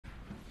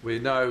We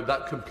know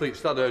that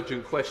completes that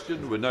urgent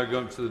question. We're now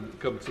going to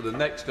come to the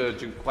next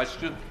urgent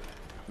question.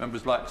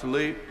 Members like to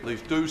leave,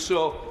 please do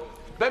so.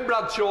 Ben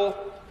Bradshaw.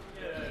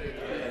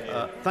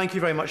 Thank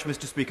you very much,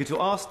 Mr. Speaker.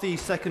 To ask the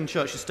Second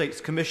Church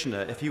Estates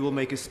Commissioner if he will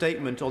make a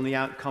statement on the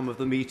outcome of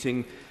the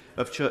meeting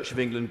of Church of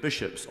England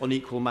bishops on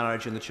equal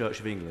marriage in the Church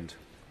of England.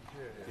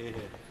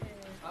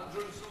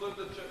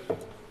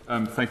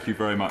 Thank you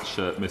very much,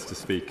 Mr.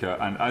 Speaker.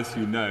 And as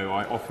you know,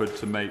 I offered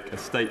to make a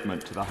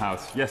statement to the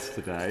House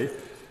yesterday,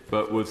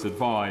 but was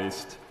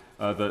advised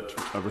that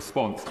a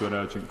response to an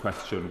urgent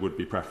question would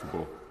be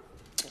preferable.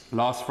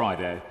 Last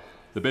Friday,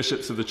 the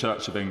bishops of the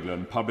Church of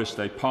England published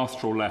a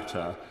pastoral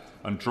letter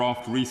and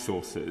draft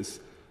resources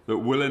that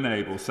will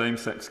enable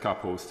same-sex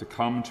couples to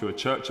come to a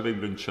Church of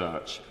England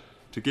church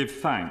to give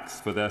thanks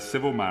for their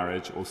civil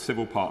marriage or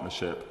civil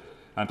partnership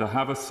and to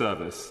have a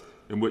service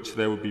in which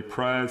there would be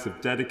prayers of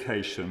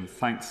dedication,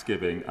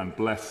 thanksgiving and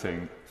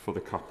blessing for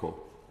the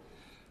couple.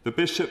 The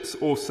bishops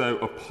also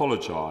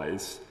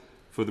apologise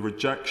for the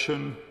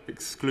rejection,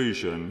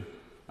 exclusion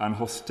and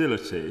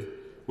hostility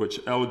which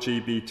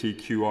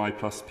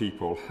LGBTQI+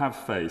 people have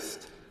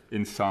faced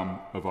in some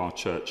of our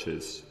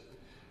churches.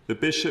 The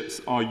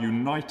bishops are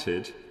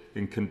united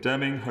in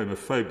condemning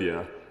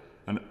homophobia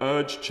and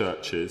urge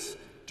churches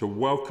to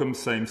welcome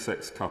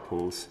same-sex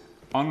couples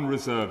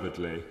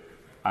unreservedly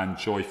and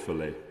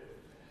joyfully.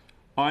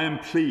 I am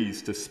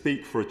pleased to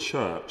speak for a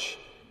church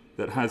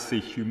that has the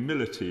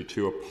humility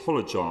to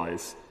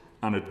apologise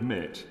and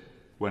admit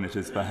when it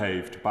has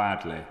behaved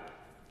badly.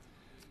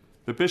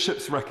 The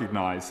bishops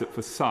recognise that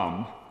for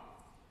some,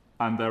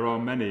 and there are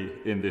many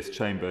in this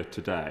chamber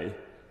today,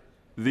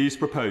 these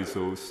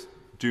proposals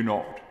do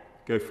not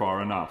go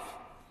far enough,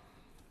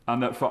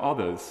 and that for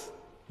others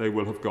they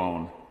will have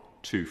gone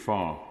too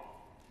far.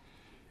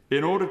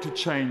 In order to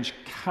change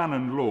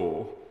canon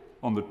law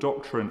on the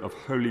doctrine of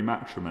holy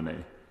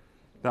matrimony,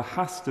 there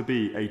has to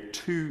be a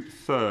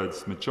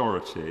 2/3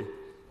 majority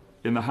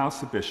in the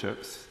House of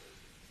Bishops,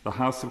 the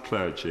House of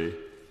Clergy,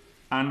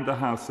 and the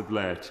House of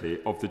Laity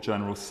of the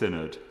General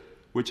Synod,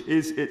 which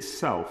is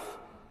itself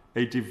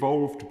a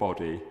devolved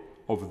body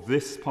of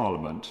this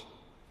Parliament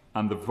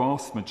and the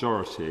vast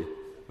majority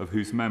of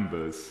whose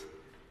members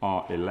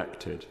are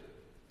elected.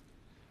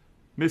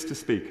 Mr.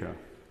 Speaker,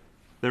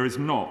 there is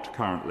not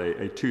currently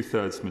a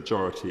 2/3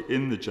 majority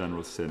in the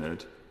General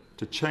Synod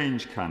to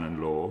change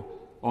canon law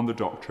on the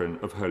doctrine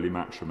of holy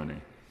matrimony.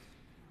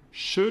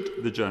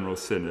 Should the General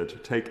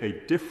Synod take a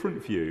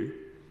different view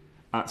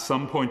at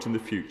some point in the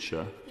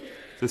future,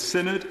 the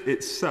Synod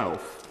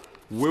itself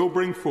will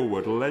bring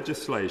forward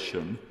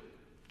legislation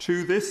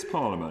to this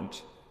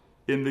Parliament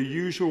in the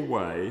usual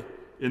way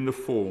in the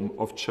form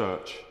of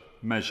church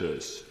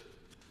measures.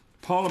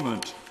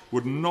 Parliament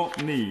would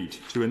not need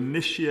to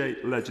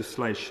initiate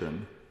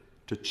legislation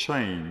to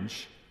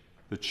change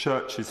the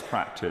Church's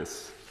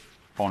practice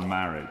on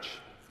marriage.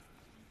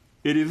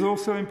 It is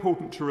also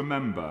important to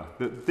remember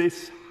that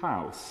this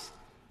House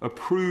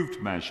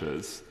approved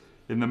measures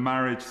in the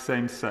Marriage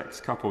Same-Sex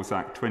Couples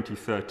Act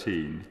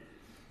 2013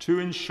 to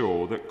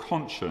ensure that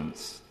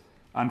conscience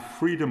and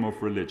freedom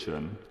of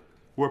religion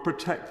were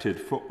protected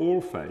for all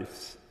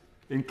faiths,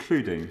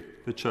 including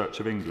the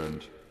Church of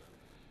England.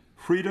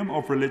 Freedom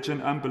of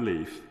religion and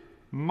belief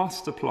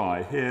must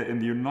apply here in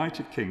the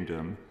United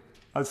Kingdom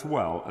as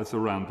well as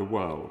around the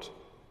world.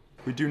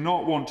 We do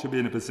not want to be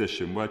in a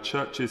position where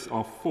churches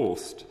are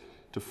forced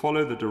to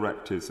follow the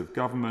directives of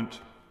government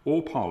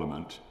or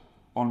Parliament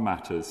on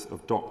matters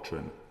of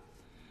doctrine.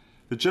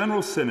 The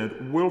General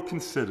Synod will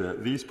consider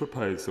these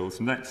proposals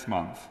next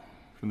month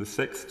from the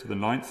 6th to the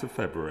 9th of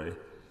February,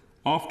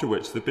 after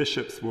which the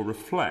bishops will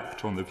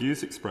reflect on the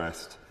views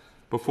expressed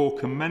before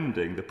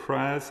commending the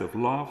prayers of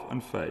love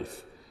and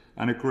faith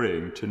and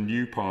agreeing to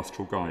new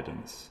pastoral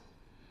guidance.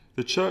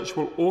 The Church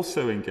will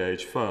also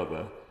engage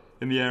further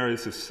in the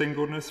areas of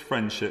singleness,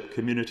 friendship,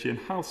 community and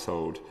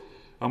household,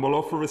 and will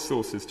offer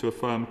resources to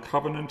affirm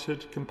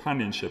covenanted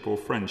companionship or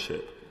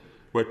friendship,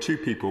 where two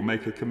people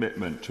make a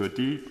commitment to a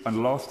deep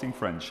and lasting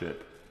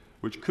friendship,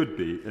 which could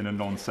be in a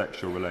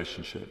non-sexual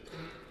relationship.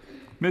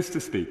 Mr.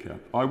 Speaker,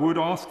 I would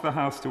ask the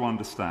House to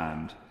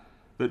understand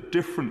that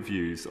different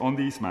views on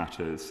these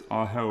matters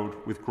are held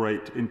with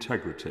great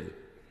integrity,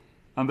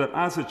 and that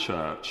as a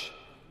church,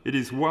 it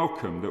is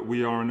welcome that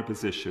we are in a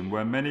position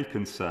where many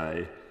can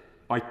say,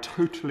 I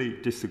totally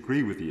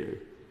disagree with you,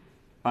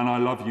 and I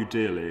love you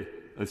dearly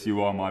as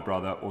you are my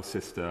brother or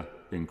sister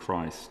in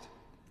Christ.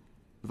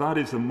 That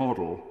is a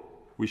model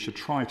we should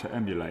try to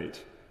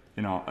emulate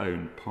in our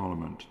own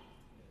Parliament.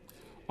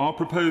 Our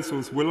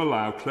proposals will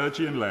allow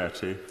clergy and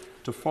laity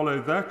to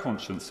follow their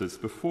consciences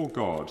before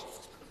God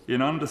in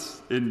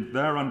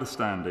their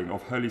understanding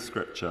of Holy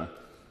Scripture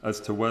as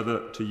to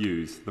whether to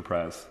use the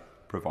prayers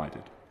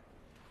provided.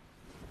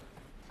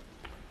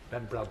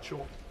 Ben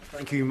Bradshaw.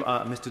 Thank you,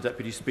 Mr.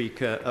 Deputy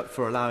Speaker,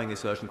 for allowing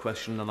this urgent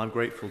question, and I'm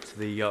grateful to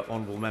the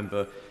honourable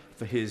member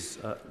for his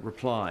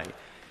reply.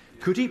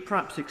 Could he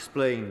perhaps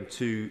explain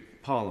to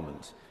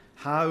Parliament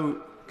how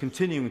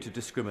continuing to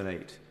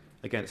discriminate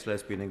against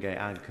lesbian and gay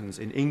Anglicans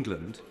in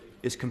England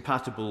is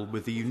compatible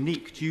with the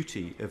unique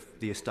duty of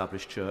the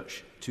established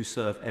church to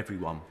serve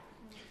everyone?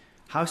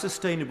 How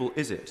sustainable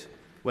is it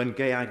when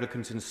gay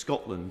Anglicans in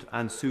Scotland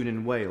and soon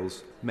in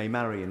Wales may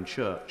marry in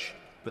church,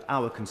 but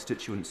our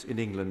constituents in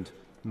England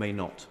may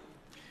not?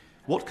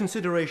 What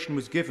consideration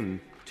was given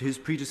to his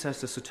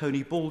predecessor Sir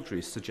Tony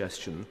Baldry's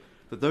suggestion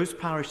that those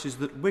parishes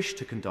that wish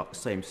to conduct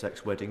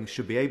same-sex weddings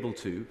should be able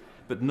to,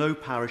 but no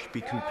parish be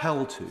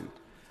compelled to?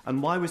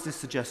 And why was this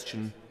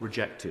suggestion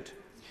rejected?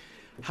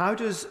 How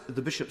does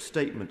the bishop's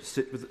statement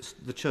sit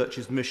with the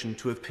church's mission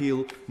to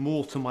appeal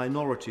more to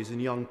minorities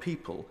and young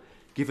people,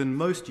 given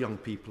most young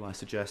people, I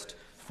suggest,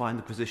 find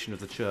the position of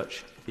the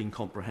church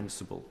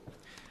incomprehensible?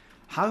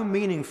 How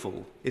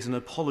meaningful is an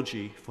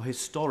apology for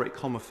historic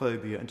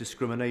homophobia and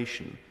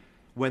discrimination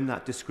when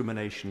that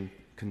discrimination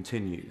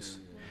continues?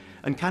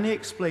 And can he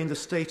explain the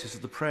status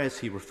of the prayers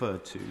he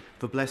referred to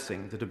for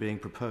blessing that are being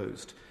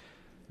proposed?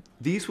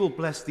 These will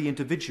bless the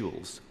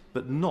individuals,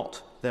 but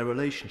not their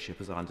relationship,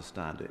 as I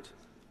understand it.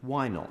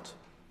 Why not?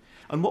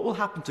 And what will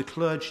happen to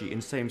clergy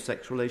in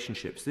same-sex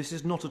relationships? This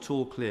is not at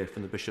all clear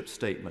from the bishop's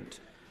statement.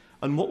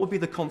 And what would be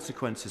the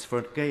consequences for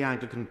a gay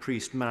Anglican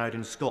priest married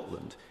in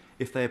Scotland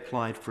if they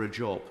applied for a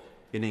job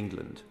in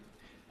England?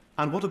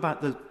 And what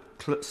about the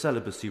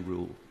celibacy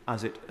rule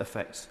as it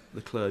affects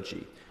the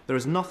clergy? There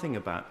is nothing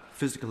about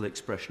physical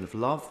expression of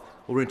love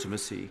or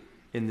intimacy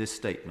in this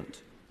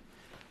statement.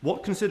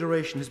 What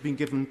consideration has been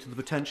given to the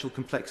potential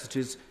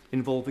complexities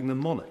involving the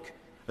monarch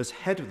as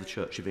head of the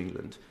Church of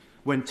England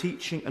when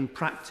teaching and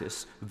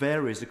practice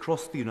varies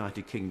across the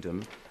United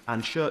Kingdom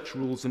and church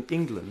rules in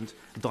England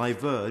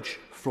diverge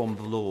from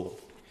the law?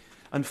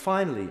 And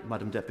finally,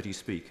 Madam Deputy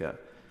Speaker,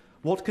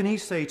 what can he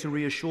say to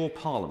reassure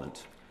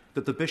Parliament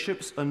that the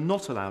bishops are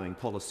not allowing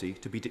policy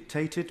to be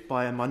dictated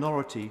by a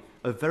minority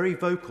of very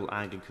vocal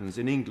Anglicans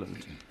in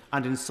England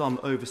and in some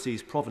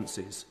overseas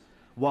provinces,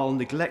 while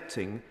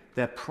neglecting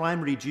their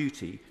primary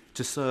duty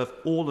to serve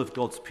all of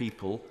God's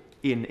people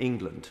in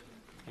England?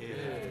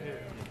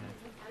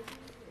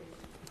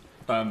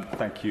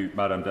 Thank you,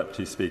 Madam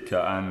Deputy Speaker,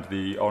 and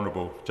the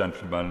honourable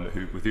gentleman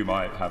for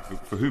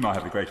whom I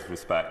have the greatest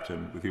respect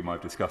and with whom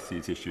I've discussed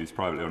these issues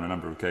privately on a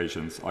number of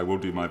occasions. I will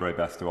do my very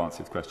best to answer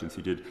his questions.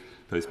 He did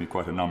pose me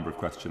quite a number of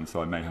questions,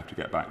 so I may have to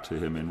get back to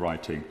him in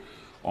writing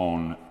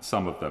on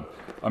some of them.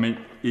 I mean,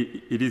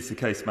 it is the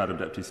case, Madam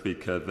Deputy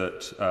Speaker,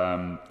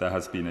 that there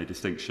has been a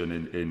distinction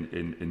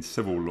in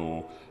civil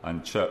law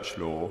and church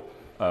law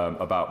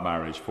about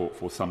marriage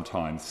for some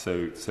time,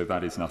 so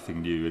that is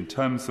nothing new. In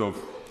terms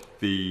of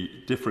the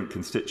different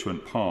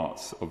constituent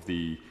parts of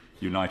the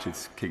United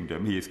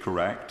Kingdom, he is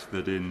correct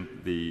that in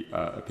the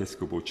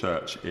Episcopal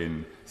Church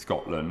in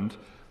Scotland,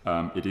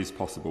 it is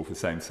possible for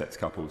same-sex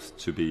couples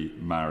to be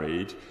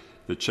married.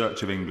 The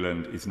Church of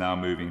England is now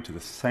moving to the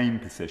same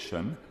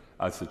position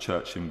as the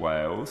Church in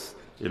Wales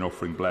in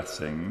offering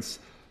blessings.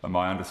 And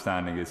my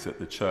understanding is that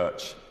the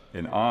Church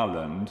in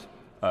Ireland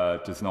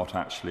does not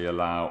actually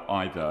allow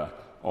either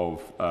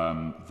of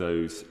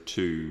those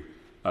two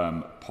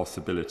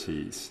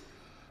possibilities.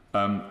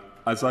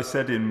 As I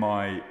said in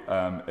my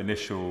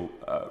initial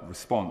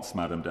response,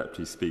 Madam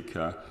Deputy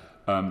Speaker,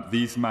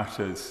 these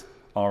matters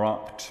are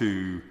up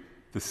to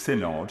the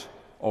Synod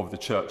of the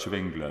Church of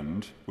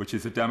England, which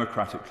is a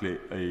democratically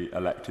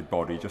elected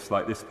body, just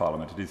like this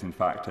Parliament. It is, in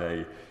fact,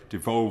 a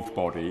devolved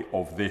body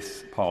of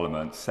this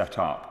Parliament set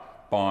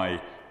up by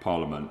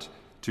Parliament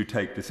to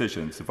take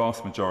decisions. The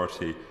vast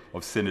majority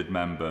of Synod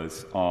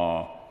members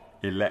are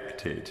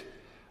elected.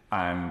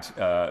 And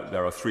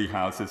there are three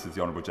houses, as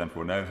the Honourable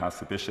Gentleman will know, the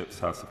House of Bishops,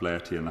 House of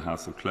Laity and the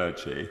House of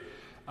Clergy.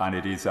 And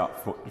it is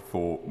up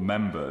for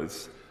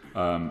members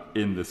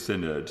in the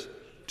Synod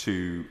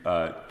to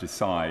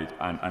decide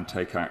and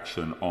take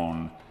action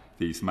on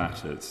these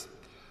matters.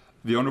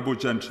 The Honourable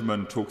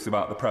Gentleman talks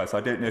about the prayers.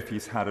 I don't know if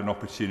he's had an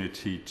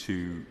opportunity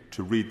to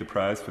read the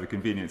prayers. For the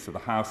convenience of the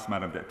House,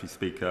 Madam Deputy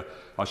Speaker,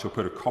 I shall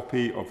put a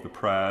copy of the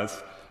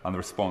prayers and the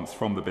response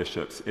from the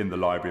bishops in the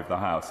library of the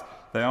House.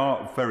 They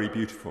are very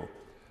beautiful.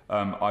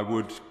 I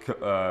would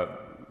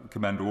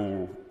commend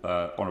all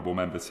honourable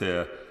members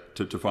here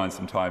to find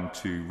some time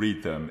to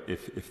read them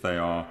if they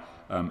are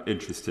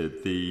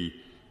interested. The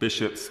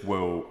bishops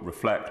will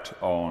reflect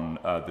on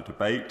the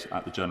debate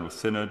at the General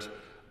Synod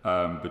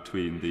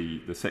between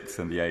the 6th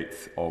and the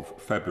 8th of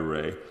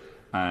February,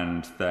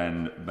 and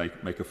then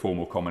make a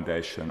formal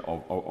commendation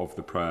of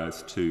the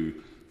prayers to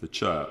the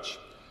Church.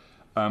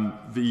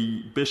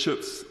 The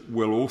bishops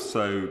will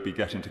also be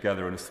getting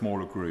together in a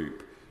smaller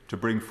group to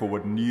bring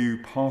forward new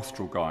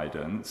pastoral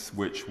guidance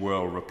which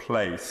will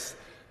replace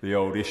the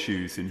old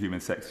Issues in Human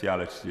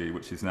Sexuality,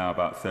 which is now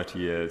about 30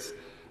 years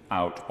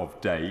out of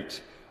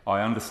date. I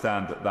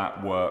understand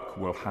that work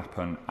will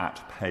happen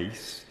at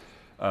pace.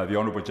 The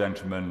Honourable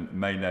Gentleman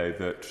may know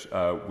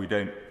that we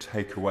don't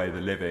take away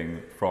the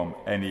living from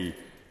any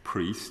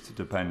priest,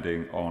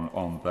 depending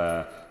on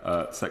their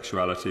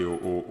sexuality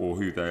or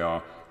who they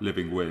are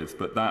living with.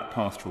 But that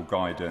pastoral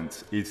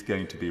guidance is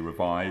going to be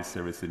revised.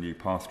 There is a new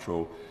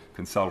pastoral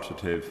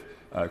consultative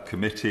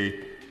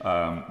committee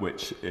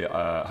which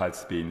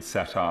has been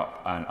set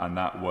up, and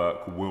that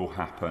work will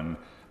happen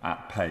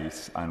at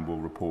pace and will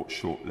report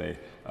shortly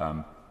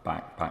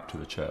back to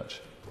the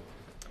Church.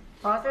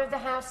 Father of the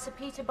House, Sir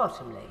Peter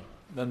Bottomley.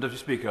 Madam Deputy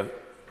Speaker,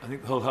 I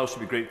think the whole House should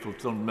be grateful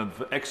to the member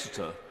for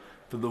Exeter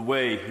for the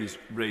way he's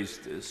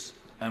raised this,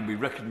 and we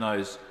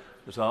recognise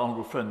that our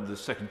honourable friend, the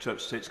Second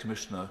Church States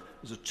Commissioner,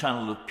 is a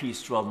channel of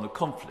peace rather than a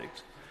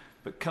conflict.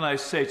 But can I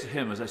say to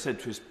him, as I said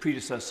to his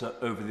predecessor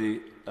over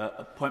the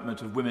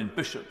appointment of women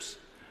bishops,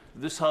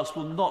 that this House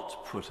will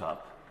not put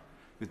up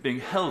with being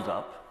held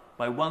up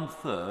by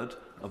 1/3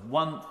 of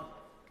one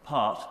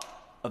part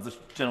of the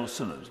General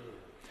Synod.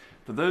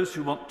 For those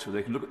who want to,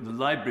 they can look at the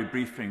library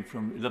briefing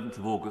from 11th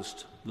of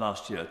August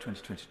last year,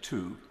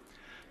 2022,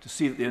 to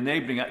see that the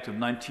Enabling Act of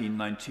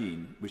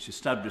 1919, which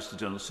established the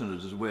General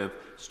Synod as a way of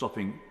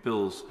stopping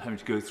bills having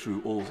to go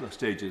through all the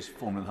stages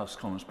formed in the House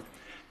of Commons,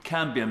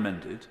 can be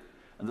amended,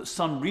 and that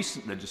some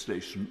recent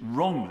legislation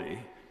wrongly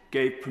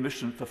gave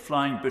permission for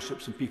flying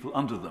bishops and people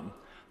under them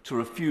to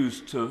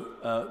refuse to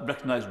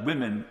recognise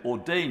women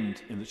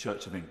ordained in the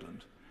Church of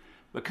England.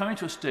 We're coming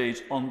to a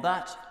stage on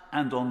that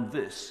and on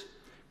this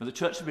where the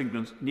Church of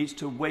England needs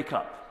to wake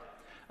up.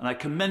 And I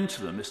commend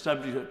to them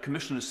establishing a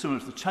commission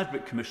similar to the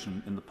Chadwick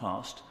Commission in the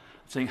past,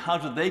 saying how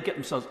do they get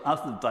themselves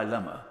out of the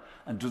dilemma,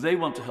 and do they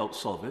want to help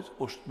solve it,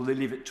 or will they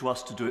leave it to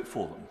us to do it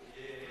for them?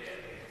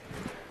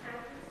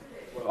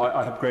 Well,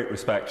 I have great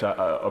respect,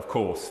 of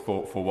course,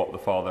 for what the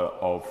Father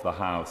of the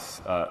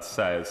House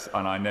says,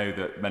 and I know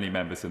that many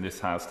members in this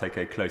House take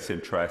a close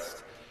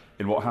interest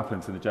in what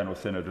happens in the General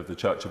Synod of the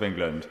Church of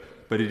England,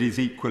 but it is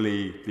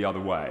equally the other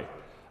way.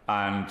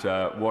 And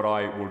what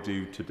I will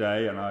do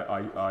today, and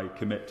I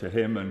commit to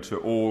him and to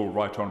all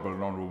right honourable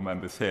and honourable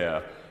members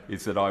here,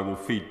 is that I will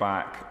feed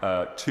back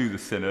to the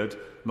Synod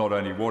not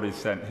only what is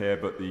sent here,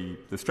 but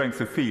the strength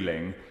of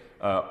feeling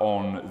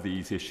on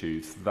these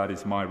issues. That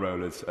is my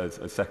role as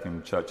a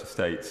Second Church of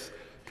States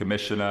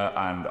Commissioner,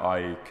 and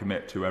I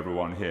commit to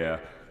everyone here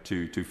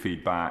to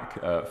feed back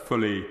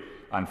fully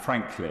and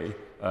frankly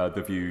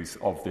the views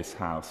of this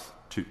House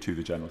to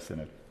the General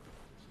Synod.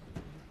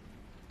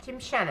 Jim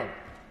Shannon.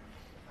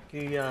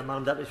 Thank you,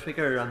 Madam Deputy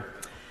Speaker.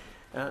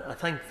 I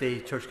thank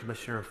the Church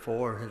Commissioner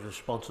for his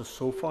responses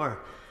so far.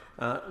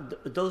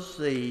 Does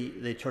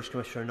the Church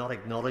Commissioner not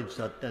acknowledge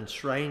that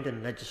enshrined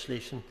in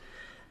legislation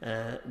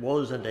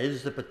was and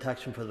is the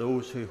protection for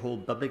those who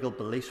hold biblical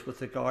beliefs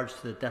with regards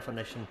to the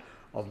definition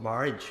of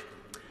marriage,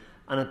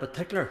 and in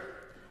particular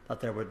that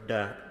there would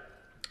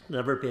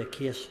never be a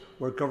case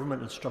where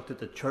government instructed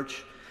the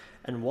Church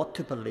in what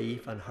to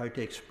believe and how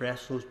to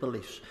express those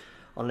beliefs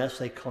unless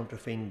they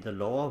contravened the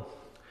law?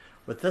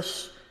 With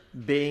this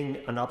being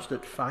an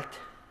absolute fact,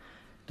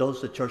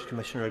 does the Church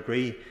Commissioner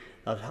agree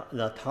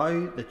that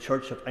how the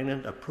Church of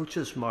England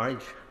approaches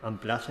marriage and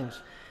blessings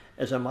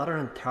is a matter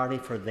entirely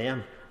for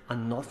them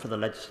and not for the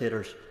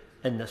legislators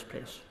in this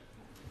place?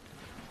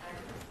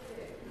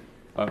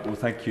 Well,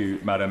 thank you,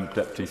 Madam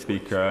Deputy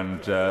Speaker.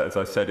 And as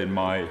I said in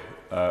my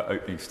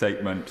opening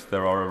statement,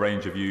 there are a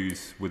range of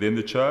views within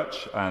the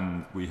Church,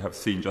 and we have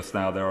seen just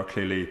now there are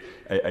clearly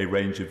a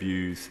range of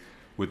views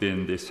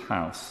within this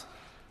House.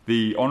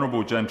 The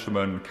Honourable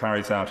Gentleman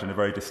carries out in a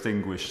very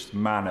distinguished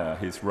manner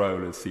his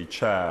role as the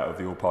Chair of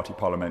the All-Party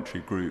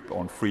Parliamentary Group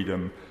on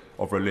Freedom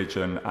of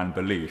Religion and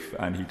Belief,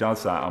 and he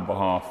does that on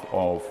behalf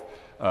of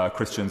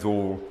Christians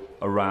all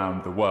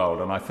around the world.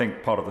 And I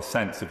think part of the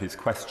sense of his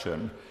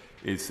question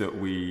is that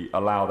we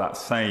allow that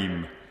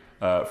same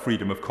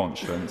freedom of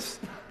conscience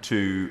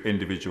to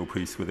individual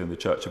priests within the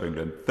Church of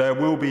England. There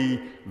will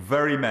be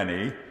very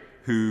many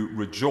who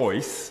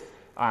rejoice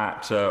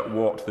at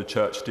what the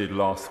Church did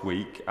last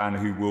week and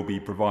who will be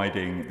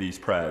providing these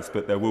prayers.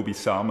 But there will be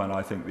some, and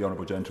I think the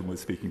Honourable Gentleman was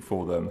speaking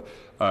for them,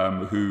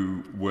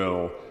 who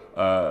will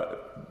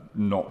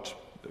not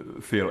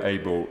feel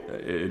able,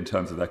 in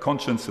terms of their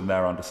conscience and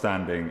their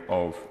understanding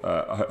of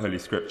Holy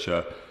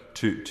Scripture,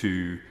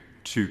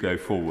 to go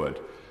forward.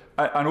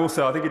 And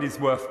also, I think it is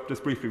worth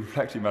just briefly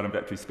reflecting, Madam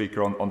Deputy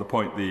Speaker, on the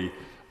point the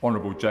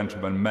Honourable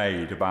Gentleman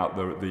made about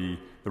the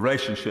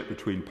relationship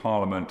between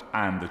Parliament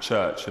and the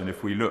Church. And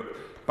if we look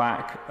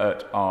back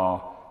at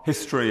our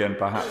history and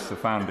perhaps the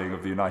founding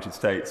of the United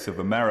States of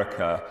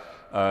America,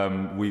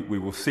 we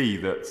will see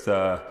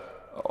that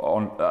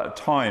on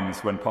times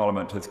when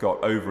Parliament has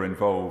got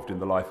over-involved in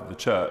the life of the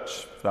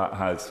Church, that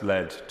has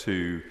led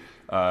to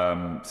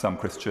some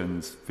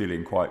Christians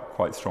feeling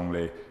quite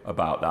strongly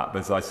about that. But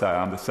as I say,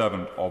 I'm the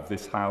servant of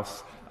this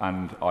House,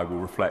 and I will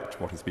reflect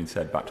what has been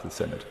said back to the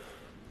Synod.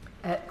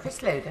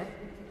 Chris Loder.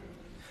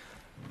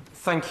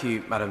 Thank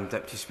you, Madam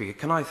Deputy Speaker.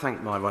 Can I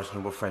thank my right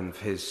honourable friend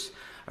for his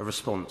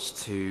response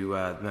to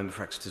the member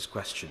for Exeter's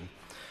question?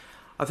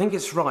 I think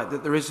it's right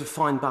that there is a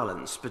fine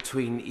balance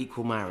between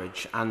equal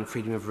marriage and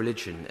freedom of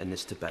religion in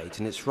this debate,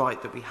 and it's right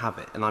that we have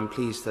it, and I'm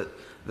pleased that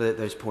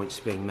those points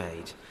are being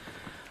made.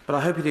 But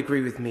I hope you'd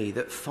agree with me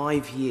that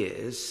 5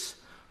 years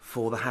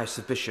for the House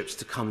of Bishops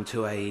to come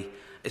to a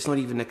It's not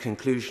even a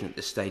conclusion at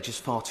this stage. It's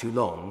far too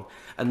long.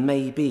 And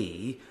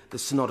maybe the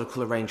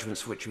synodical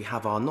arrangements which we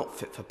have are not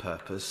fit for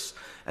purpose,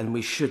 and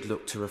we should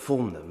look to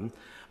reform them.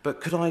 But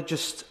could I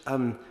just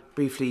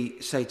briefly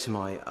say to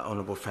my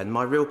honourable friend,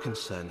 my real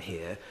concern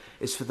here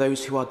is for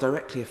those who are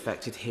directly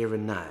affected here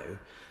and now.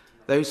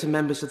 Those are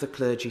members of the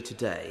clergy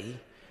today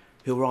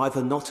who are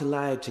either not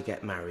allowed to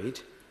get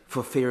married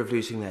for fear of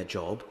losing their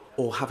job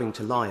or having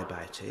to lie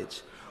about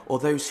it, or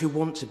those who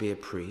want to be a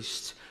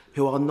priest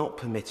who are not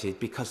permitted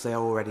because they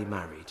are already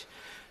married.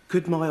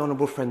 Could my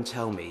honourable friend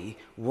tell me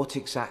what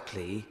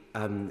exactly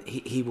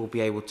he will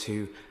be able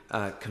to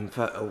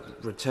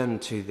return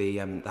to the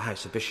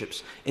House of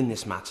Bishops in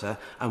this matter,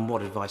 and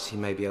what advice he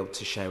may be able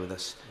to share with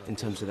us in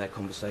terms of their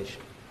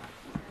conversation?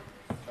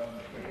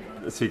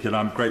 Speaker,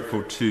 I'm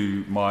grateful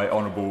to my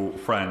honourable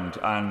friend,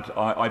 and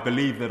I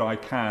believe that I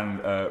can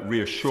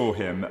reassure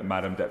him,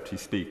 Madam Deputy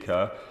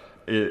Speaker,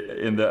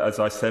 in that, as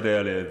I said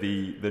earlier,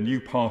 the new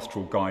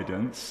pastoral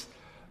guidance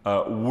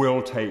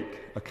will take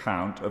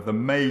account of the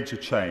major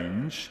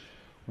change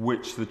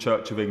which the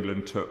Church of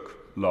England took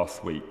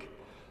last week.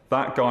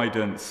 That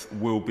guidance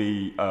will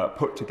be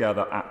put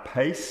together at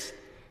pace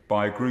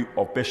by a group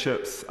of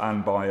bishops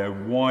and by a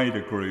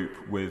wider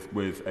group with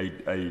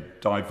a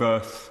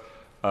diverse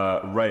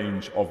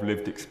range of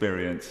lived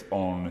experience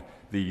on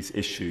these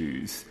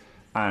issues.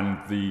 And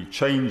the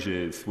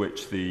changes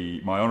which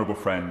my honourable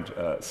friend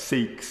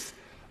seeks,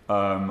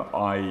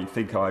 I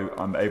think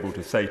I'm able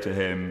to say to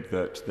him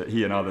that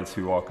he and others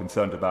who are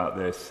concerned about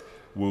this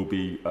will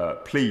be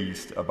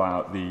pleased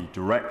about the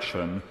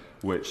direction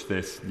which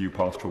this new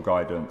pastoral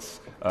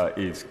guidance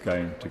is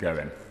going to go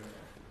in.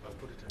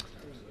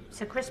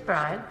 Sir Chris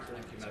Bryan.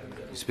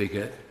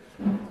 Speaker,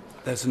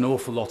 there's an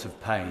awful lot of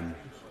pain.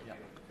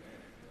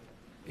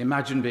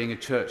 Imagine being a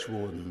church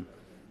warden.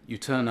 You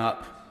turn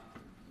up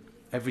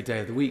every day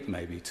of the week,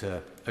 maybe,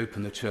 to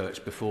open the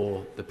church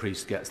before the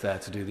priest gets there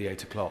to do the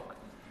 8 o'clock.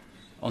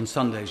 On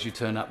Sundays, you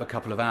turn up a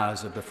couple of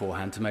hours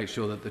beforehand to make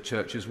sure that the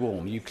church is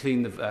warm. You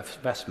clean the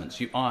vestments,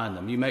 you iron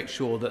them, you make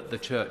sure that the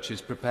church is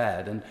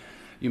prepared, and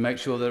you make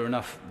sure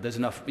there's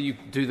enough. You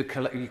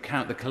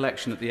count the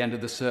collection at the end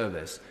of the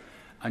service,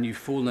 and you've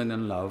fallen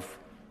in love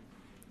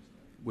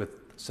with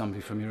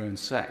somebody from your own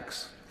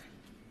sex.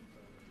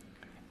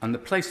 And the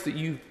place that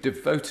you've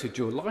devoted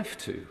your life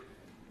to,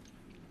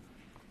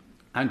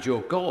 and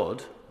your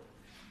God,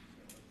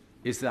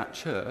 is that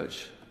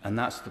church, and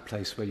that's the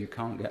place where you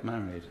can't get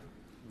married.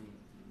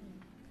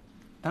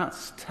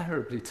 That's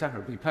terribly,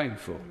 terribly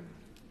painful.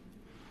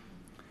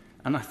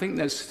 And I think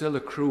there's still a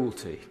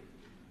cruelty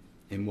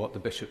in what the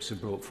bishops have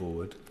brought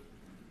forward.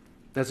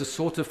 There's a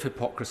sort of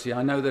hypocrisy.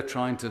 I know they're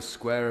trying to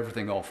square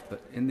everything off,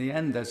 but in the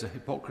end there's a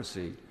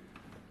hypocrisy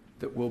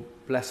that will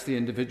bless the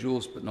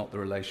individuals but not the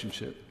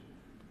relationship.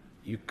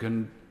 You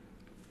can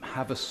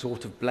have a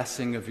sort of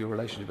blessing of your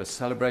relationship, a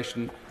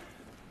celebration,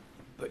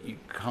 but you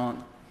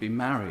can't be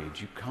married.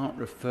 You can't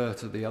refer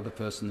to the other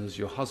person as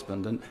your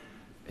husband. And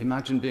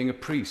imagine being a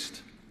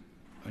priest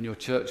and your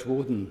church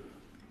warden.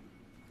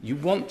 You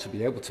want to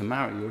be able to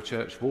marry your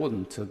church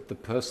warden to the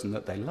person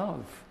that they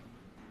love.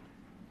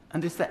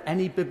 And is there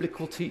any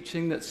biblical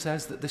teaching that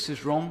says that this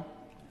is wrong?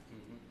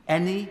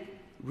 Any?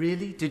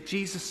 Really? Did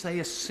Jesus say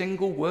a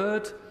single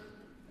word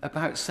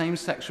about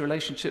same-sex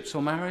relationships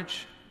or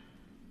marriage?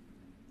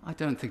 I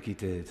don't think he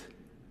did.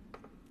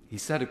 He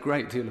said a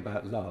great deal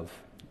about love,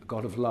 a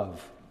God of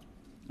love.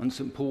 And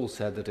St. Paul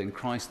said that in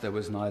Christ there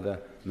was neither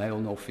male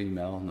nor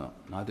female,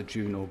 neither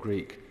Jew nor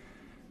Greek.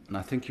 And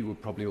I think he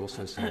would probably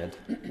also said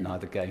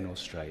neither gay nor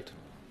straight.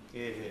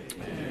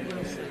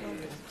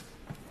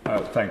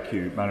 Thank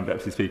you, Madam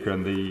Deputy Speaker,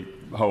 and the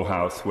whole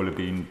House will have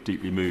been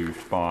deeply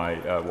moved by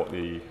what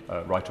the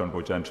Right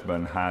Honourable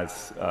Gentleman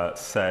has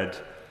said,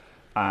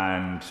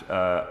 and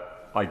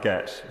I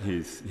get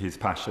his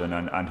passion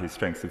and his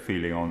strength of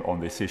feeling on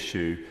this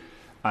issue.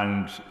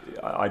 And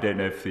I don't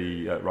know if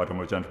the Right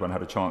Honourable Gentleman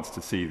had a chance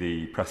to see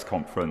the press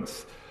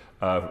conference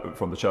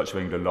from the Church of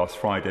England last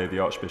Friday. The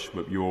Archbishop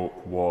of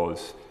York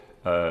was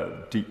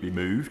deeply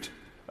moved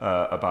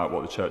about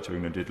what the Church of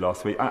England did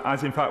last week,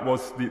 as in fact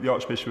was the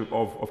Archbishop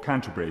of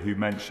Canterbury, who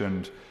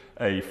mentioned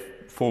a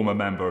former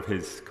member of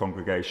his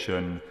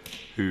congregation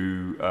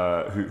who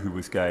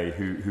was gay,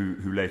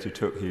 who later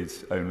took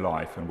his own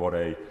life, and what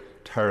a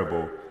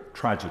terrible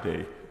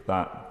tragedy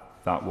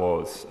that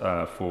was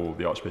for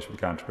the Archbishop of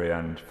Canterbury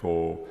and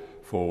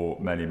for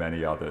many,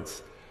 many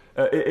others.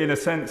 In a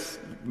sense,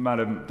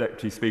 Madam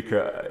Deputy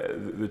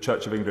Speaker, the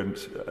Church of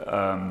England,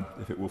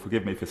 if it will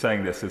forgive me for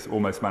saying this, has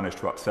almost managed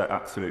to upset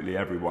absolutely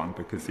everyone,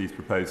 because these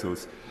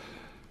proposals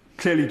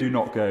clearly do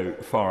not go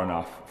far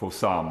enough for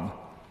some.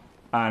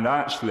 And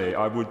actually,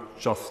 I would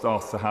just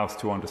ask the House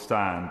to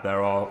understand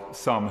there are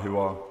some who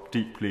are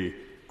deeply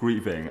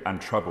grieving and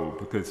troubled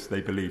because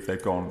they believe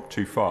they've gone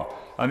too far.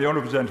 And the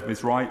Honourable Gentleman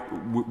is right,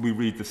 we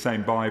read the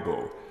same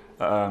Bible.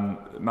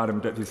 Madam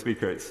Deputy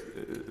Speaker, it's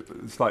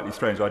slightly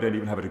strange. I don't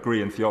even have a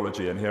degree in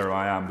theology, and here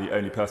I am, the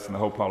only person in the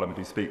whole Parliament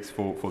who speaks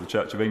for the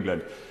Church of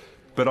England.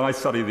 But I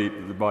study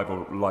the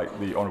Bible like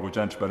the honourable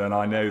gentleman, and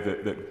I know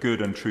that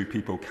good and true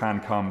people can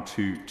come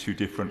to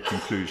different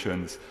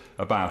conclusions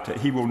about it.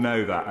 He will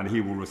know that, and he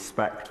will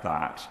respect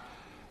that.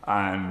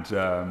 And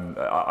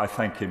I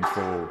thank him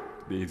for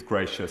his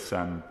gracious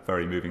and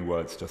very moving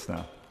words just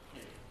now.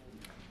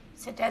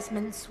 Sir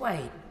Desmond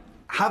Swayne.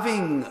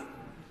 Having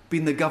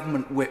been the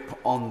government whip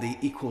on the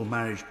Equal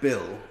Marriage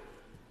Bill,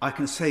 I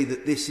can say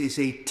that this is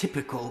a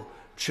typical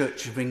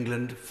Church of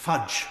England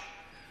fudge.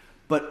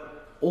 But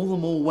all the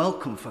more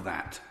welcome for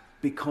that,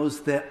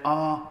 because there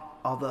are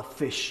other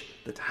fish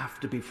that have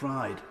to be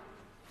fried.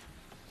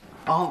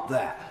 Aren't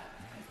there?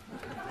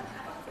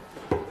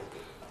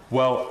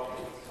 Well,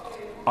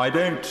 I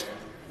don't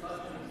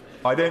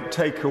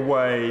take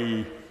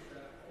away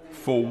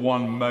for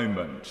one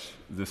moment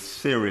the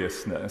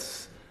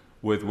seriousness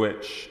with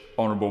which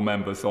honourable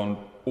members on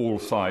all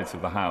sides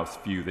of the House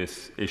view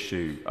this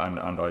issue, and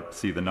I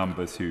see the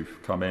numbers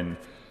who've come in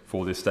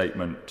for this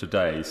statement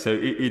today. So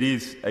it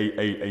is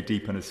a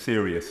deep and a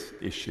serious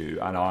issue,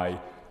 and I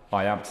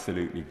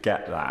absolutely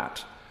get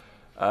that.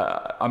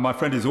 And my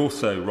friend is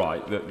also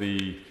right that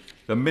the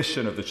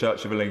mission of the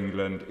Church of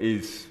England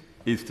is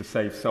to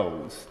save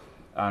souls,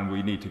 and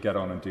we need to get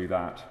on and do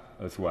that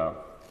as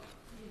well.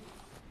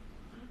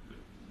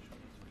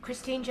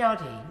 Christine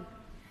Jardine.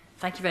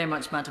 Thank you very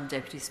much, Madam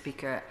Deputy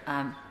Speaker.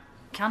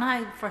 Can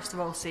I first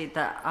of all say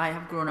that I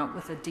have grown up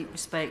with a deep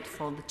respect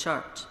for the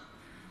Church?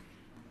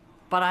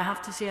 But I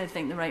have to say I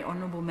think the Right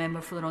Honourable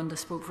Member for the Rhondda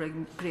spoke for a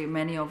great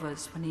many of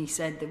us when he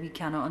said that we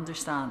cannot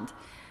understand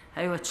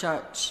how a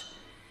church,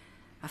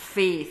 a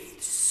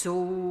faith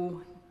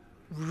so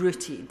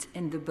rooted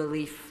in the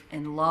belief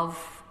in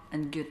love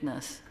and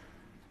goodness,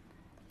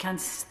 can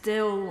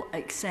still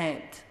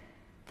accept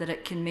that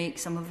it can make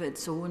some of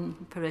its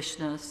own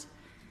parishioners,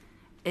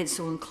 its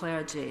own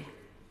clergy,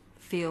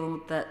 feel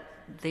that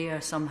they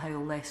are somehow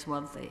less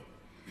worthy.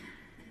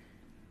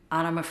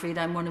 And I'm afraid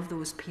I'm one of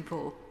those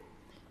people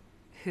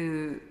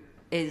who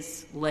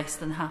is less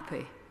than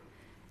happy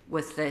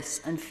with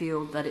this and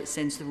feel that it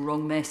sends the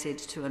wrong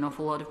message to an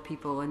awful lot of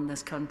people in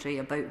this country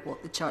about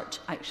what the Church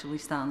actually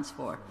stands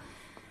for,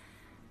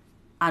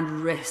 and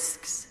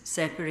risks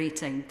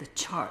separating the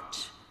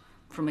Church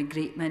from a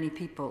great many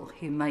people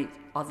who might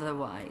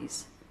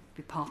otherwise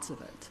be part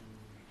of it.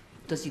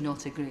 Does he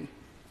not agree?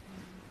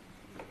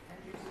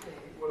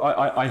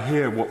 I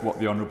hear what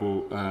the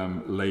Honourable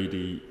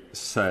lady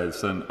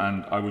says, and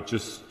I would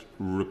just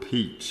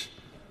repeat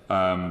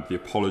the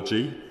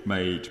apology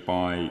made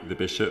by the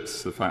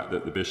bishops, the fact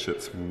that the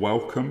bishops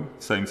welcome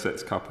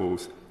same-sex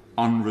couples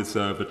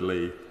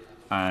unreservedly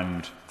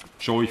and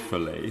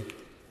joyfully.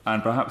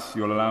 And perhaps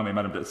you'll allow me,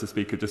 Madam Deputy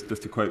Speaker, just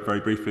to quote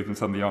very briefly from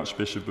something the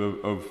Archbishop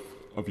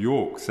of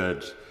York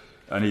said.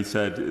 And he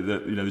said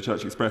that the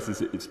Church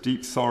expresses its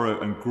deep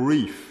sorrow and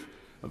grief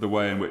at the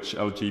way in which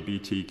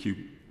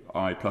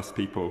LGBTQI plus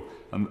people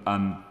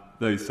and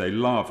those they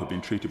love have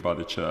been treated by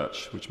the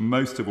Church, which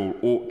most of all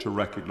ought to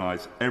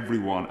recognise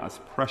everyone as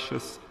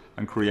precious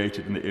and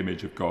created in the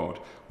image of God.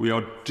 We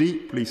are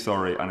deeply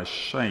sorry and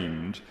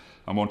ashamed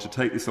and want to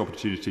take this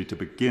opportunity to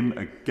begin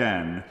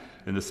again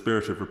in the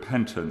spirit of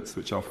repentance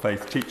which our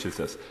faith teaches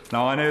us.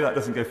 Now, I know that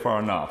doesn't go far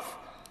enough,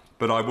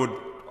 but I would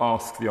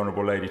ask the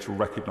Honourable Lady to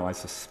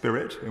recognise the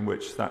spirit in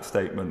which that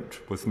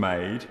statement was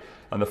made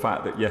and the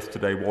fact that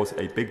yesterday was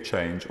a big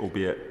change,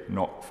 albeit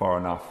not far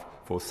enough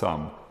for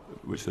some,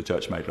 which the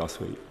Church made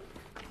last week.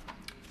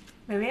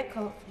 Maria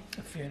Courtney.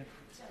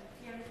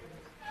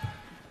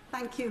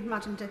 Thank you,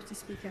 Madam Deputy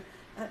Speaker.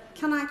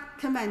 Can I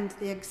commend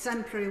the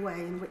exemplary way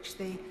in which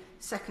the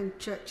Second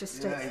Church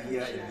Estates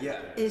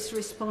is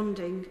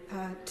responding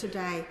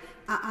today,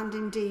 and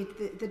indeed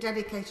the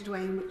dedicated way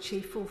in which he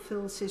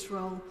fulfills his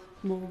role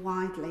more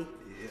widely.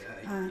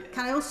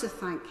 Can I also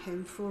thank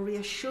him for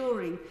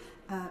reassuring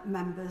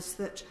members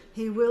that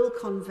he will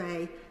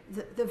convey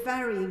the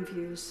varying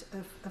views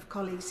of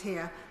colleagues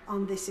here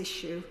on this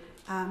issue,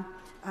 and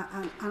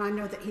I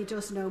know that he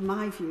does know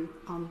my view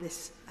on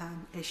this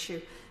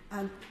issue.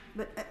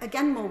 But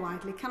again, more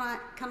widely, can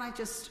I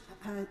just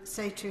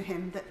say to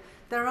him that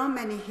there are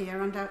many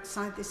here and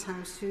outside this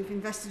House who've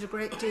invested a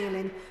great deal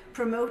in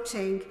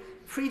promoting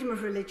freedom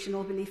of religion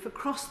or belief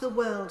across the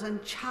world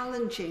and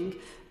challenging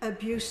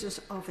abuses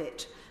of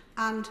it.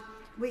 And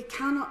we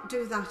cannot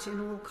do that in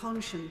all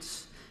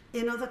conscience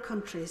in other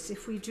countries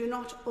if we do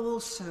not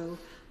also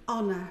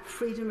honour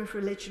freedom of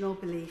religion or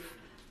belief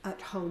at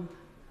home.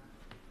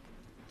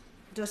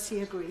 Does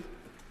he agree?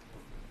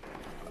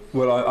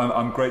 Well,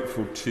 I'm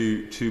grateful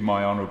to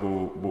my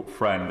honourable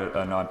friend,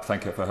 and I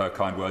thank her for her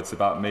kind words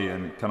about me,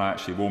 and can I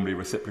actually warmly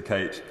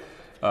reciprocate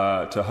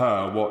to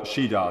her what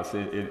she does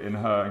in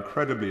her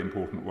incredibly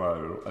important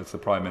role as the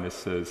Prime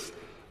Minister's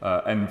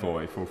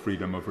envoy for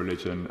freedom of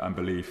religion and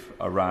belief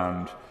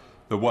around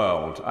the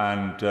world.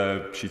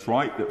 And she's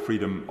right that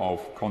freedom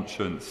of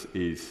conscience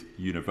is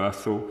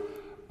universal.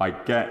 I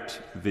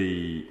get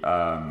the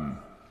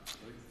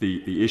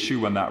issue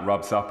when that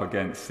rubs up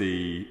against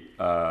the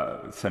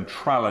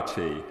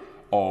centrality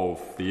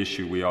of the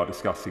issue we are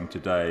discussing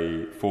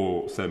today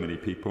for so many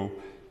people.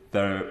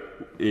 There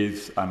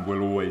is and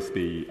will always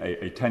be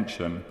a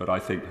tension, but I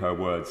think her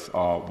words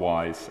are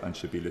wise and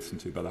should be listened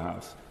to by the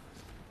House.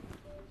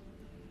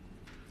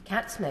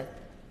 Cat Smith.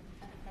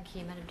 Thank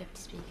you, Madam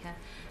Deputy Speaker.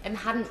 I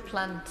hadn't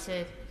planned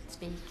to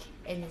speak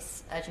in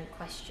this urgent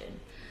question.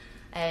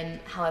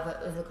 However,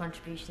 other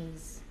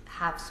contributions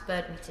have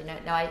spurred me to.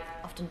 Now, I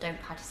often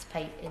don't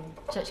participate in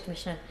Church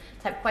Commissioner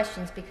type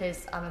questions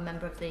because I'm a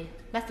member of the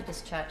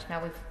Methodist Church.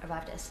 Now, we've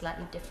arrived at a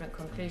slightly different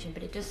conclusion,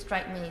 but it does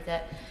strike me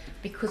that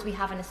because we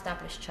have an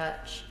established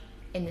church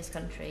in this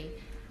country,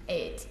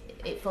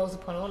 it falls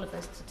upon all of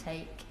us to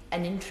take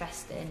an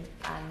interest in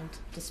and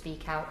to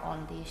speak out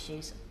on the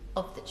issues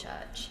of the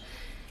church.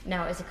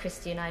 Now, as a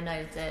Christian, I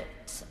know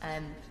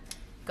that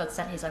God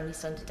sent his only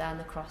son to die on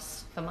the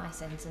cross for my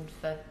sins and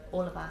for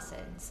all of our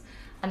sins.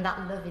 And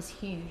that love is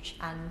huge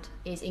and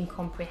is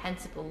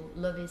incomprehensible.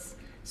 Love is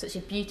such a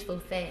beautiful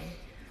thing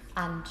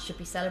and should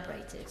be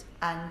celebrated.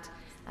 And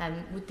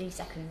would the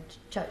second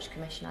Church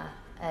Commissioner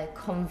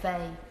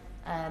convey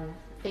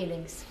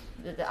feelings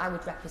that I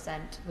would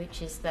represent,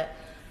 which is that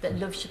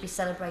love should be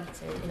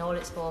celebrated in all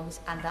its forms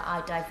and that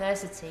our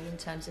diversity in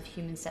terms of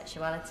human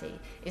sexuality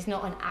is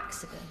not an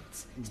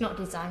accident. It's not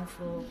designed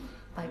for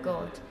by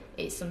God.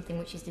 It's something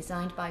which is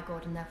designed by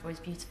God and therefore is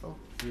beautiful.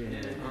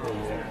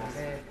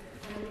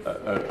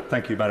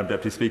 Thank you, Madam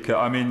Deputy Speaker.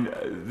 I mean,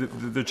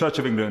 the Church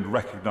of England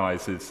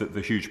recognises that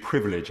the huge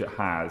privilege it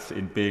has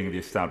in being the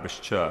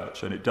established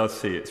church, and it does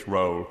see its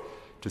role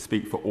to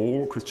speak for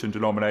all Christian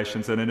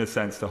denominations and, in a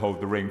sense, to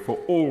hold the ring for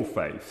all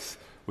faiths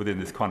within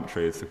this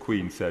country, as the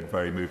Queen said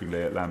very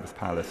movingly at Lambeth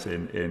Palace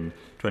in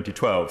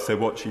 2012. So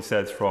what she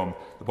says from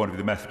the point of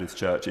view of the Methodist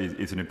Church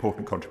is an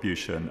important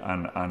contribution,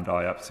 and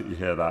I absolutely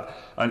hear that.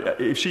 And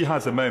if she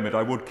has a moment,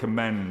 I would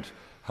commend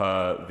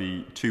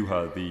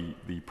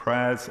the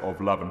prayers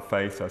of love and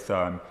faith. So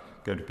I'm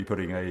going to be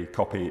putting a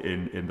copy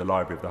in the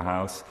library of the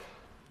House.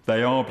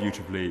 They are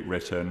beautifully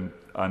written,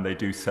 and they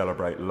do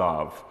celebrate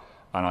love,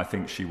 and I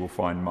think she will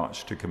find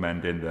much to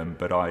commend in them,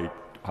 but I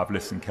have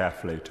listened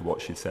carefully to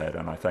what she said,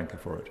 and I thank her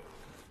for it.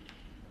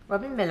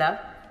 Robin Miller.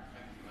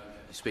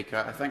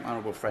 Speaker, I thank my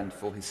honourable friend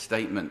for his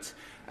statement.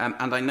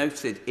 And I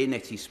noted in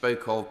it he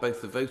spoke of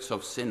both the vote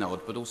of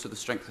synod, but also the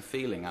strength of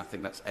feeling. I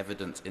think that's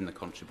evident in the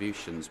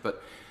contributions.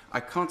 But I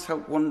can't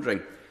help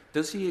wondering,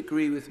 does he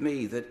agree with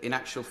me that in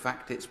actual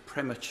fact it's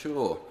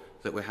premature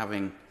that we're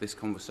having this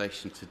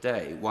conversation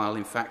today, while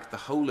in fact the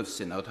whole of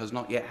synod has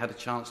not yet had a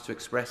chance to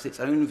express its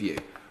own view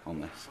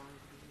on this?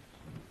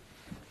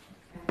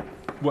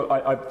 Well,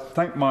 I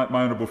thank my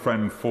honourable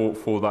friend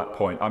for that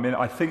point. I mean,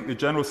 I think the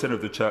General Synod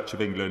of the Church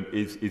of England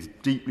is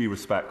deeply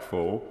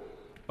respectful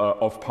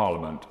of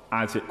Parliament,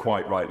 as it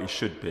quite rightly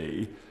should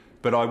be.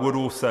 But I would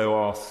also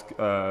ask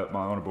my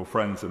honourable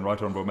friends and right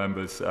honourable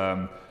members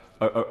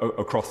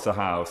across the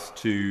House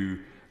to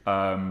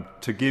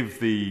give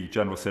the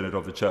General Synod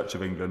of the Church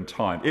of England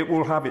time. It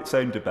will have its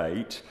own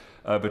debate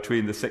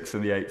between the 6th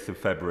and the 8th of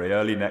February,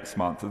 early next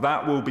month.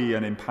 That will be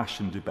an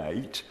impassioned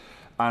debate.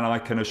 And I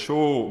can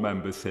assure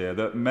members here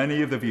that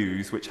many of the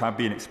views which have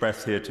been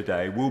expressed here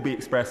today will be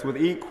expressed with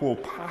equal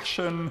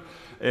passion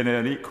in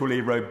an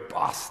equally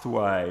robust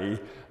way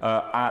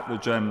at the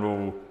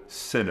General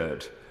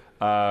Synod.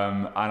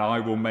 And I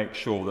will make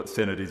sure that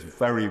Synod is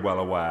very well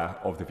aware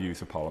of the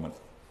views of Parliament.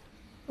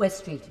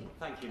 West Streeting.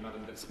 Thank you, Madam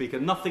Deputy Speaker.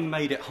 Nothing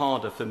made it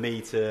harder for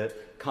me to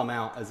come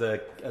out as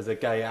a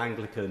gay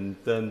Anglican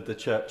than the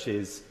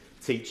Church's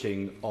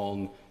teaching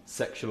on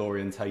sexual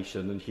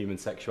orientation and human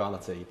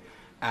sexuality.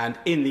 And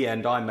in the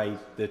end, I made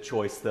the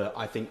choice that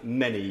I think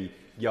many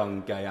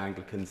young gay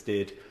Anglicans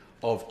did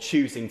of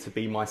choosing to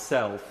be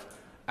myself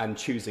and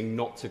choosing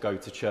not to go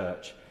to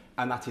church.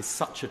 And that is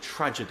such a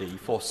tragedy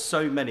for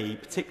so many,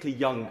 particularly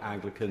young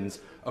Anglicans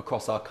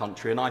across our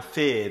country. And I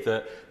fear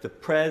that the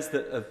prayers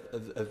that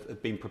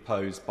have been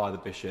proposed by the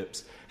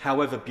bishops,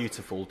 however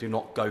beautiful, do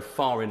not go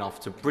far enough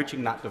to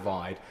bridging that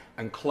divide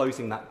and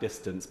closing that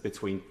distance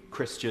between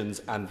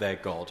Christians and their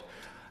God.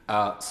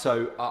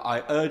 So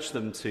I urge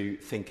them to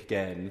think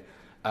again.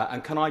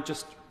 And can I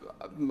just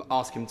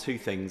ask him two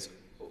things?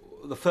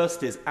 The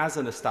first is, as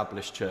an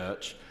established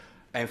church,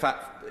 in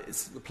fact,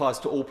 it applies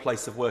to all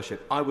places of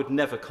worship, I would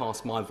never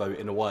cast my vote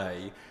in a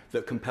way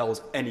that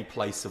compels any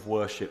place of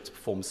worship to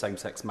perform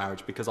same-sex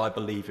marriage, because I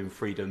believe in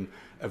freedom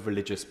of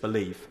religious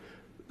belief.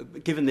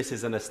 Given this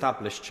is an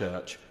established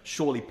church,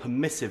 surely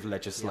permissive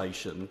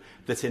legislation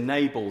that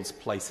enables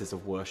places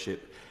of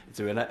worship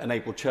to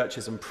enable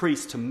churches and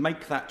priests to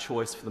make that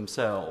choice for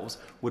themselves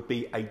would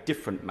be a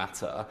different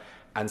matter,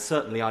 and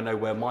certainly I know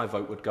where my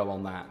vote would go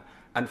on that.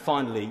 And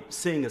finally,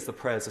 seeing as the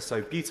prayers are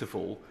so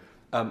beautiful,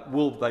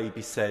 will they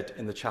be said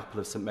in the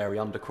chapel of St Mary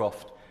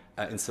Undercroft,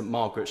 in St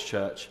Margaret's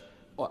Church,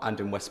 and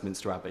in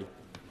Westminster Abbey?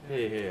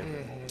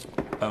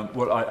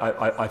 Well,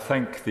 I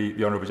thank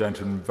the honourable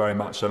gentleman very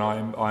much, and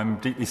I'm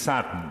deeply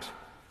saddened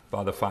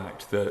by the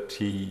fact that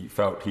he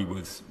felt he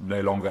was no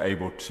longer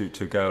able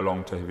to go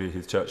along to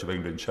his Church of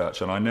England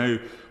church. And I know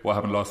what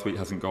happened last week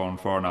hasn't gone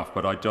far enough,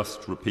 but I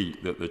just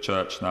repeat that the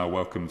church now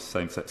welcomes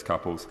same-sex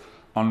couples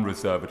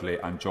unreservedly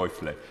and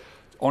joyfully.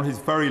 On his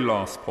very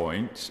last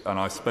point, and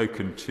I've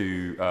spoken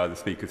to the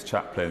Speaker's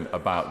chaplain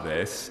about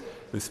this,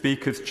 the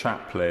Speaker's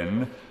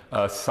chaplain,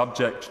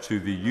 subject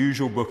to the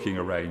usual booking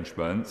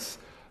arrangements,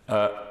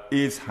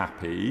 is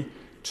happy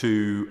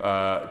to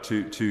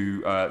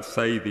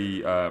say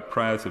the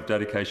prayers of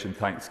dedication,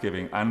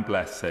 thanksgiving and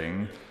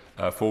blessing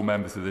for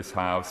members of this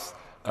House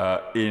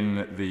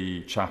in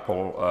the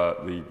chapel,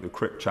 the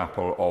crypt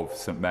chapel of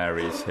St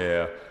Mary's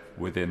here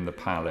within the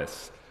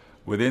palace.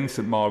 Within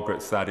St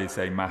Margaret's, that is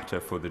a matter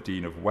for the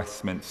Dean of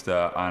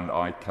Westminster, and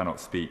I cannot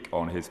speak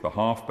on his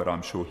behalf, but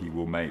I'm sure he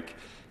will make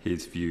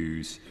his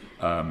views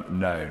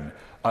known.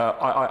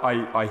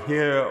 I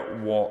hear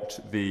what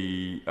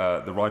the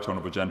Right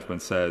Honourable Gentleman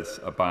says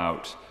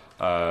about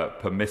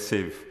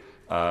permissive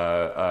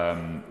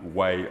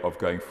way of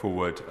going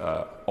forward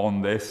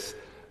on this.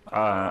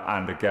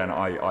 And again,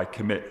 I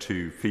commit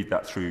to feed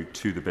that through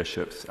to the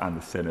bishops and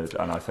the synod,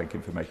 and I thank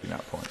him for making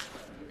that point.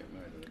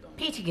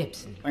 Peter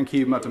Gibson. Thank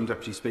you, Madam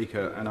Deputy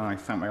Speaker, and I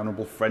thank my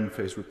honourable friend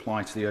for his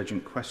reply to the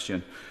urgent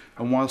question.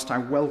 And whilst I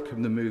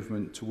welcome the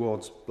movement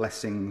towards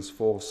blessings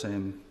for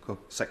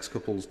same-sex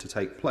couples to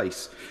take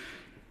place,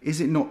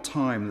 is it not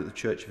time that the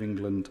Church of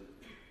England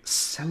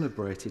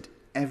celebrated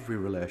every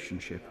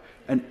relationship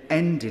and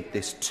ended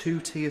this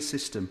two-tier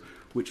system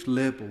which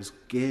labels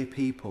gay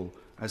people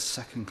as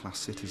second-class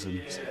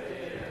citizens?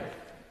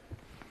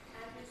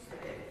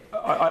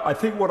 I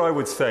think what I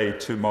would say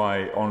to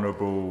my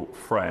honourable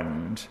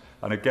friend,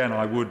 and again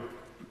I would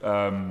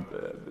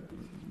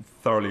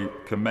thoroughly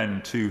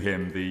commend to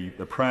him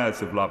the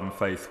prayers of love and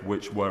faith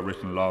which were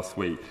written last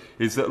week,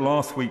 is that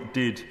last week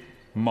did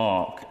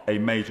mark a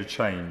major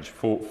change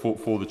for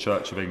the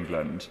Church of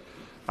England.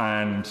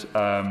 And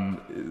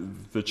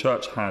the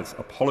Church has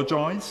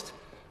apologised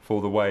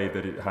for the way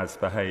that it has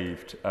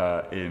behaved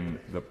in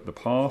the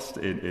past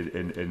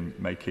in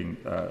making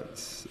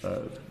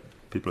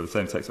people of the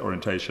same-sex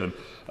orientation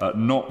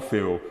not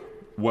feel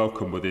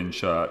welcome within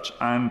church,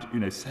 and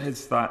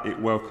says that it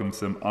welcomes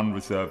them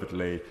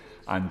unreservedly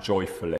and joyfully.